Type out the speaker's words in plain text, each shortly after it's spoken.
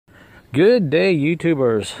Good day,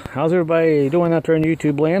 YouTubers. How's everybody doing out there in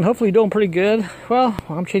YouTube land? Hopefully doing pretty good. Well,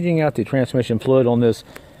 I'm changing out the transmission fluid on this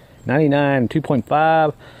 99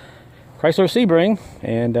 2.5 Chrysler Sebring,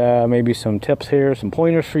 and maybe some tips here, some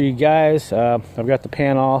pointers for you guys. I've got the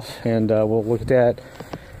pan off, and we'll look at that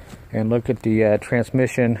and look at the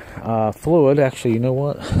transmission fluid. Actually, you know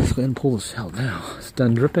what? Let's go ahead and pull this out now. It's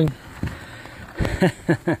done dripping.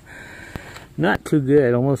 Not too good.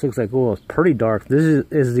 It almost looks like, oh, it's pretty dark. This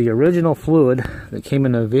is the original fluid that came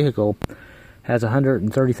in the vehicle. Has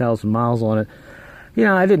 130,000 miles on it. You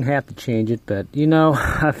know, I didn't have to change it, but, you know,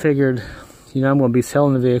 I figured, you know, I'm going to be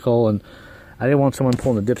selling the vehicle, and I didn't want someone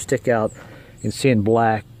pulling the dipstick out and seeing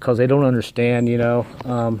black, because they don't understand, you know.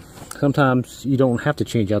 Sometimes you don't have to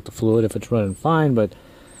change out the fluid if it's running fine, but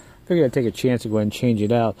I figured I'd take a chance to go ahead and change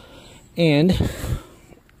it out. And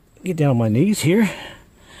get down on my knees here.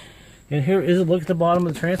 And here is a look at the bottom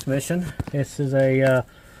of the transmission. This is a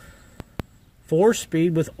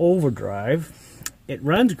 4-speed with overdrive. It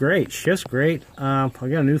runs great, shifts great. I got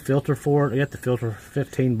a new filter for it. I got the filter for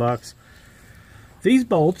 15 bucks. These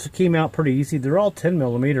bolts came out pretty easy. They're all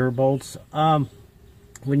 10mm bolts. When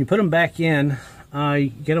you put them back in,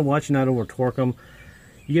 you gotta watch not over torque them.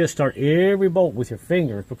 You gotta start every bolt with your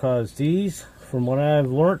fingers, because these, from what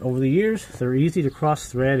I've learned over the years, they're easy to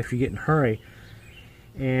cross thread if you get in a hurry.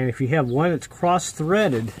 And if you have one that's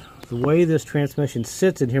cross-threaded, the way this transmission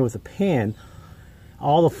sits in here with a pan,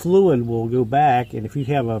 all the fluid will go back, and if you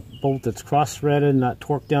have a bolt that's cross-threaded, not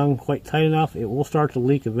torqued down quite tight enough, it will start to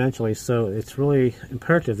leak eventually. So it's really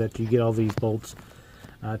imperative that you get all these bolts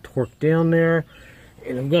torqued down there.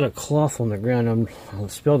 And I've got a cloth on the ground. I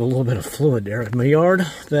spilled a little bit of fluid there in my yard,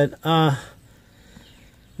 but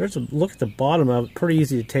there's a look at the bottom of it. Pretty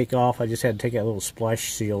easy to take off. I just had to take that little splash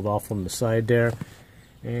shield off on the side there.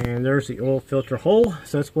 And there's the oil filter hole.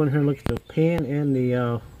 So let's go in here and look at the pan and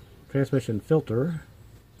the transmission filter.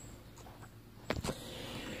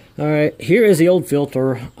 Alright, here is the old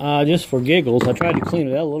filter. Just for giggles, I tried to clean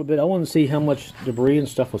it out a little bit. I wanted to see how much debris and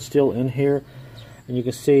stuff was still in here. And you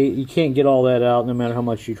can see you can't get all that out no matter how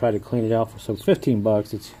much you try to clean it out. So 15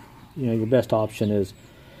 bucks, it's, you know, your best option is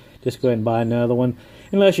just go ahead and buy another one.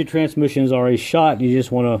 Unless your transmission is already shot and you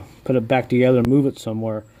just want to put it back together and move it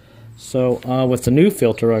somewhere. So with the new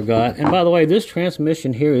filter I got, and by the way, this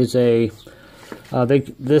transmission here is a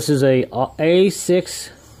this is a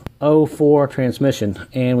A604 transmission,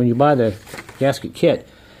 and when you buy the gasket kit,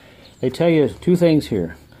 they tell you two things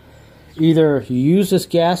here. Either you use this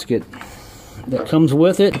gasket that comes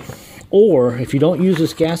with it, or if you don't use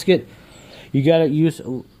this gasket, you got to use at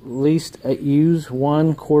least use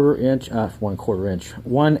 1/4 inch,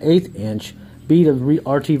 1/8 inch bead of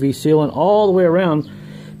RTV sealant all the way around.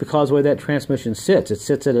 Because the way that transmission sits, it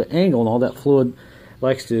sits at an angle, and all that fluid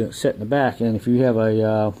likes to sit in the back. And if you have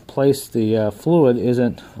a place the fluid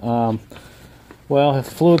isn't, well, if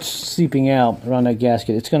the fluid's seeping out around that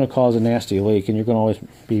gasket, it's going to cause a nasty leak, and you're going to always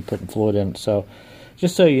be putting fluid in it. So,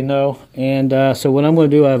 just so you know. And so what I'm going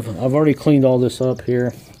to do, I've already cleaned all this up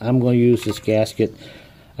here. I'm going to use this gasket.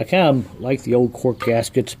 I kind of like the old cork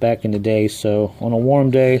gaskets back in the day. So on a warm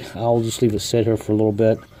day, I'll just leave it sit here for a little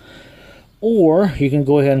bit. Or you can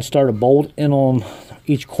go ahead and start a bolt in on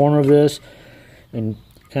each corner of this and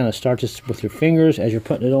kind of start this with your fingers as you're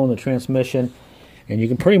putting it on the transmission. And you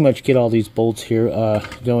can pretty much get all these bolts here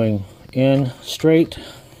going in straight,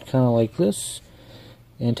 kind of like this.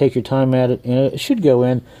 And take your time at it, and it should go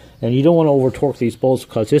in. And you don't want to over torque these bolts,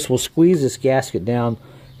 because this will squeeze this gasket down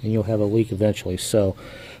and you'll have a leak eventually. So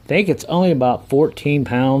I think it's only about 14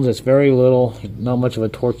 pounds. It's very little, not much of a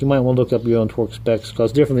torque. You might want to look up your own torque specs,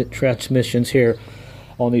 because different transmissions here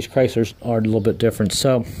on these Chryslers are a little bit different.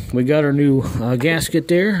 So we got our new gasket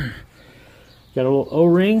there. Got a little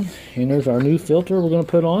O-ring, and there's our new filter we're going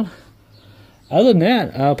to put on. Other than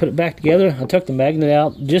that, I'll put it back together. I took the magnet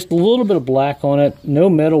out, just a little bit of black on it, no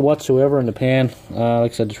metal whatsoever in the panel.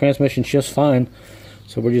 Like I said, the transmission's just fine.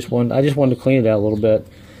 So I just wanted to clean it out a little bit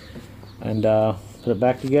and put it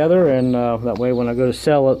back together, and that way when I go to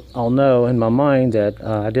sell it, I'll know in my mind that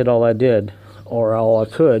I did all I did, or all I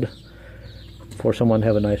could, for someone to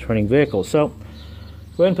have a nice running vehicle. So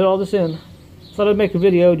go ahead and put all this in. Thought I'd make a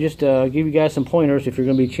video just to give you guys some pointers if you're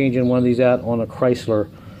going to be changing one of these out on a Chrysler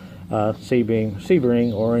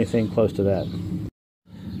Sebring or anything close to that.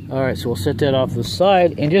 Alright, so we'll set that off to the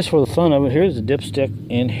side, and just for the fun of it, here's the dipstick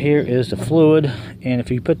and here is the fluid. And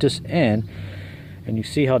if you put this in and you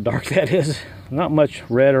see how dark that is, not much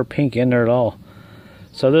red or pink in there at all.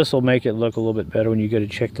 So this will make it look a little bit better when you go to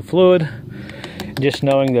check the fluid. just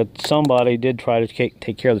knowing that somebody did try to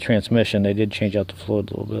take care of the transmission. They did change out the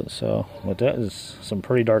fluid a little bit. So, but that is some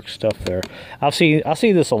pretty dark stuff there. I see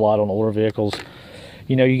this a lot on older vehicles.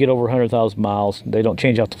 You know, you get over 100,000 miles, they don't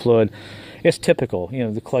change out the fluid. It's typical. You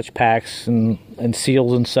know, the clutch packs and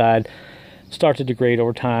seals inside start to degrade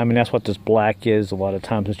over time, and that's what this black is. A lot of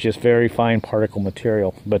times it's just very fine particle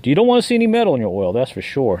material. But you don't want to see any metal in your oil, that's for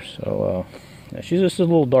sure. So she's just a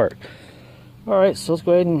little dark. All right, so let's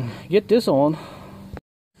go ahead and get this on.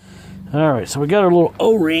 All right, so we got our little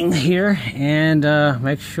O-ring here, and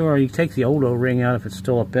make sure you take the old O-ring out if it's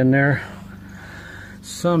still up in there.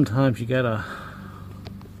 Sometimes you gotta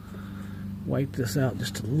wipe this out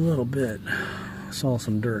just a little bit. I saw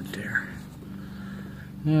some dirt there.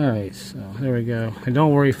 Alright, so there we go. And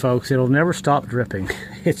don't worry folks, it'll never stop dripping.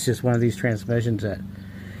 It's just one of these transmissions that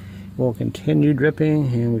will continue dripping,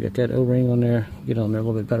 and we got that O-ring on there. Get on there a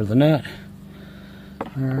little bit better than that.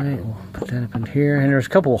 Alright, we'll put that up in here. And there's a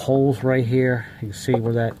couple of holes right here. You can see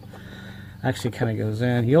where that actually kind of goes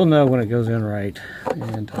in. You'll know when it goes in right.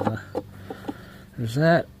 And there's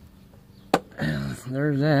that. And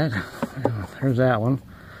there's that. And there's that one.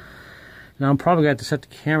 Now I'm probably going to have to set the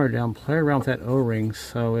camera down, play around with that O-ring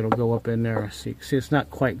so it'll go up in there. See, it's not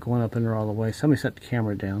quite going up in there all the way. So let me set the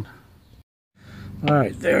camera down.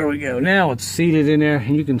 Alright, there we go. Now it's seated in there,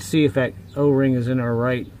 and you can see if that O-ring is in there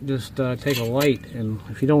right. Just take a light, and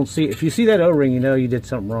if you see that O-ring, you know you did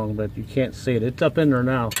something wrong, but you can't see it. It's up in there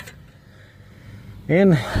now.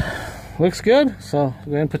 And looks good. So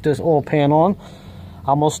go ahead and put this oil pan on.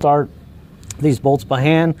 I'm going to start these bolts by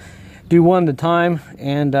hand. Do one at a time,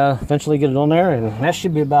 and eventually get it on there, and that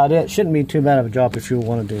should be about it. Shouldn't be too bad of a job if you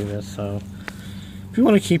want to do this. So if you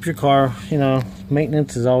want to keep your car, you know,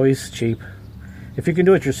 maintenance is always cheap. If you can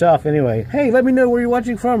do it yourself anyway. Hey, let me know where you're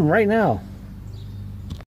watching from right now.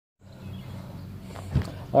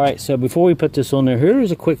 Alright, so before we put this on there,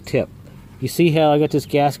 here's a quick tip. You see how I got this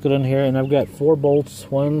gasket on here, and I've got 4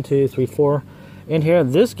 bolts, 1, 2, 3, 4 in here.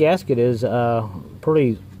 This gasket is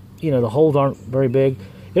pretty, you know, the holes aren't very big.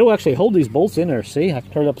 It'll actually hold these bolts in there. See, I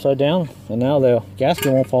can turn it upside down, and now the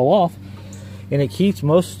gasket won't fall off. And it keeps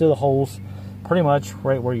most of the holes pretty much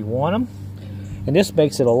right where you want them. And this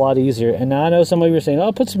makes it a lot easier. And now I know some of you are saying,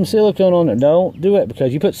 oh, put some silicone on there. Don't do it,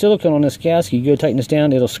 because you put silicone on this gasket, you go tighten this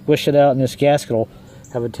down, it'll squish it out, and this gasket will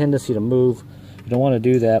have a tendency to move. You don't want to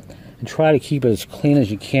do that. And try to keep it as clean as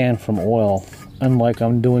you can from oil, unlike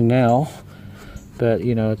I'm doing now. But,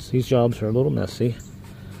 you know, these jobs are a little messy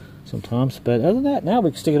sometimes. But other than that, now we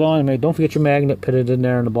can stick it on. And don't forget your magnet, put it in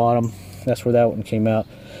there in the bottom. That's where that one came out,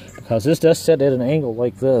 because this does set at an angle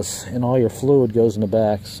like this, and all your fluid goes in the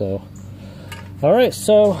back. So alright,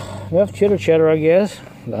 so enough chitter chatter, I guess.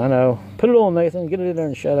 I know. Put it on, Nathan. Get it in there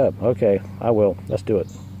and shut up. Okay, I will. Let's do it.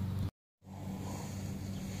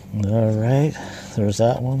 Alright, there's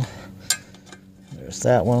that one. There's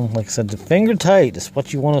that one. Like I said, the finger tight is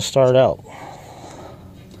what you want to start out.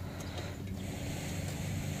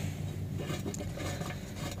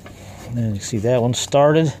 And you see that one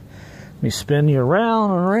started. Let me spin you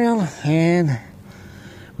around and around, and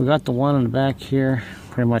we got the one in the back here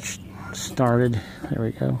pretty much started. There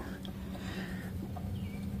we go.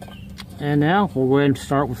 And now we'll go ahead and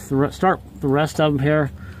start the rest of them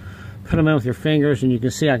here. Put them in with your fingers, and you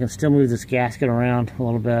can see I can still move this gasket around a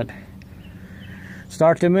little bit.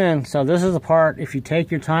 Start them in. So this is the part, if you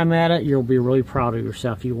take your time at it, you'll be really proud of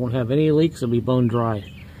yourself. You won't have any leaks. It'll be bone dry.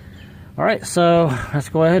 Alright, so let's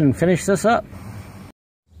go ahead and finish this up.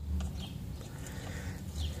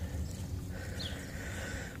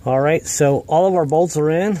 Alright, so all of our bolts are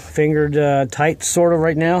in, fingered tight sort of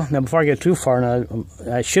right now. Now before I get too far, now,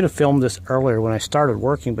 I should have filmed this earlier when I started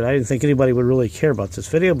working, but I didn't think anybody would really care about this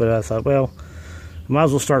video, but I thought, well, I might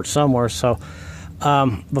as well start somewhere. So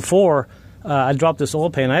before I dropped this oil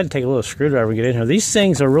pan, I had to take a little screwdriver to get in here. These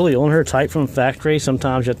things are really on here tight from the factory.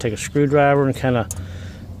 Sometimes you have to take a screwdriver and kind of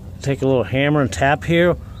take a little hammer and tap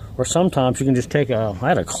here. Or sometimes you can just take I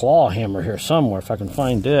had a claw hammer here somewhere if I can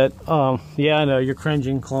find it. Yeah, I know, you're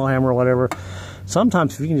cringing, claw hammer or whatever.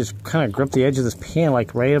 Sometimes if you can just kind of grip the edge of this pan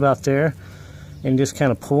like right about there and just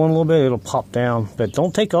kind of pull in a little bit, it'll pop down. But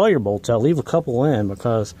don't take all your bolts out, leave a couple in,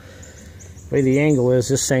 because the way the angle is,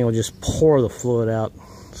 this thing will just pour the fluid out.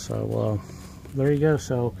 So there you go.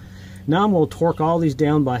 So now I'm going to torque all these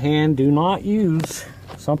down by hand. Do not use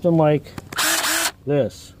something like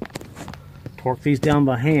this. Torque these down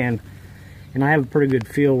by hand, and I have a pretty good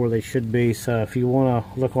feel where they should be. So if you want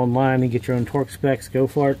to look online and get your own torque specs, go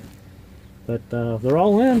for it. But they're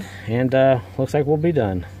all in, and looks like we'll be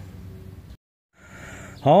done.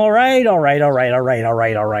 All right. I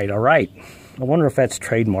wonder if that's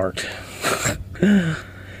trademarked.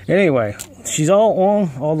 Anyway, she's all on.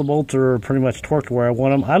 All the bolts are pretty much torqued where I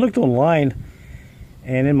want them. I looked online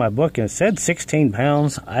and in my book and it said 16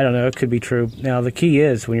 pounds. I don't know, it could be true. Now the key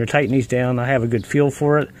is when you're tightening these down, I have a good feel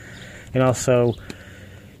for it. And also,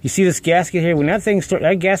 you see this gasket here? When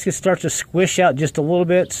that gasket starts to squish out just a little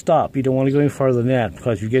bit, stop. You don't want to go any farther than that,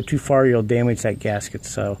 because if you get too far, you'll damage that gasket.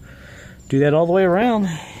 So do that all the way around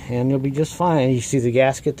and you'll be just fine. You see the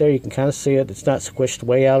gasket there, you can kind of see it. It's not squished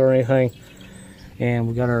way out or anything. And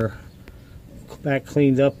we got our back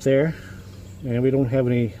cleaned up there, and we don't have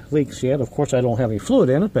any leaks yet. Of course, I don't have any fluid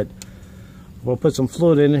in it, but we'll put some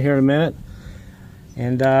fluid in here in a minute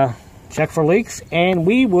and check for leaks, and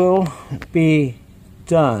we will be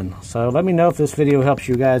done. So let me know if this video helps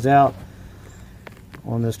you guys out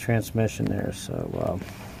on this transmission there. So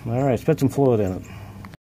all right, let's put some fluid in it.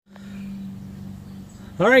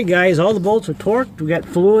 All right, guys, all the bolts are torqued. We got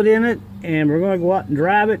fluid in it, and we're going to go out and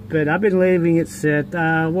drive it. But I've been leaving it set.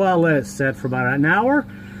 Well, I'll let it set for about an hour,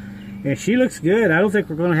 and she looks good. I don't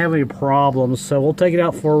think we're going to have any problems. So we'll take it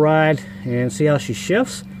out for a ride and see how she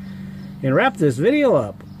shifts, and wrap this video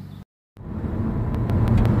up.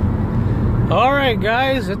 All right,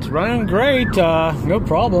 guys, it's running great. No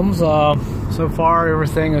problems. So far,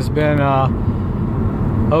 everything has been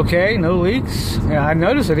okay, no leaks. Yeah, I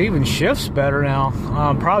noticed it even shifts better now,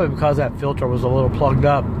 probably because that filter was a little plugged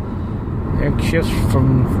up. It shifts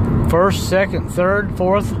from first, second, third,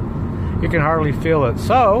 fourth. You can hardly feel it.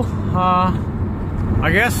 So, I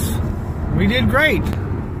guess we did great.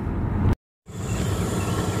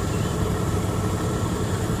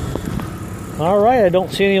 All right, I don't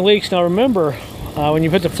see any leaks. Now remember, when you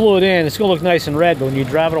put the fluid in, it's going to look nice and red, but when you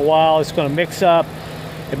drive it a while, it's going to mix up.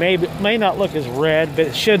 It may not look as red, but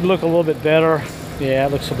it should look a little bit better. Yeah,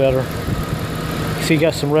 it looks better. See, you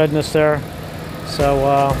got some redness there.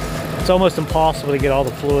 So it's almost impossible to get all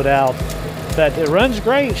the fluid out. But it runs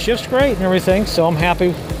great, shifts great and everything, so I'm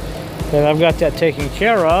happy that I've got that taken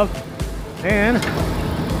care of. And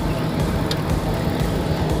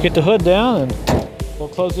get the hood down and we'll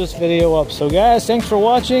close this video up. So guys, thanks for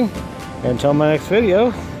watching. Until my next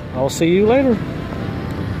video, I'll see you later.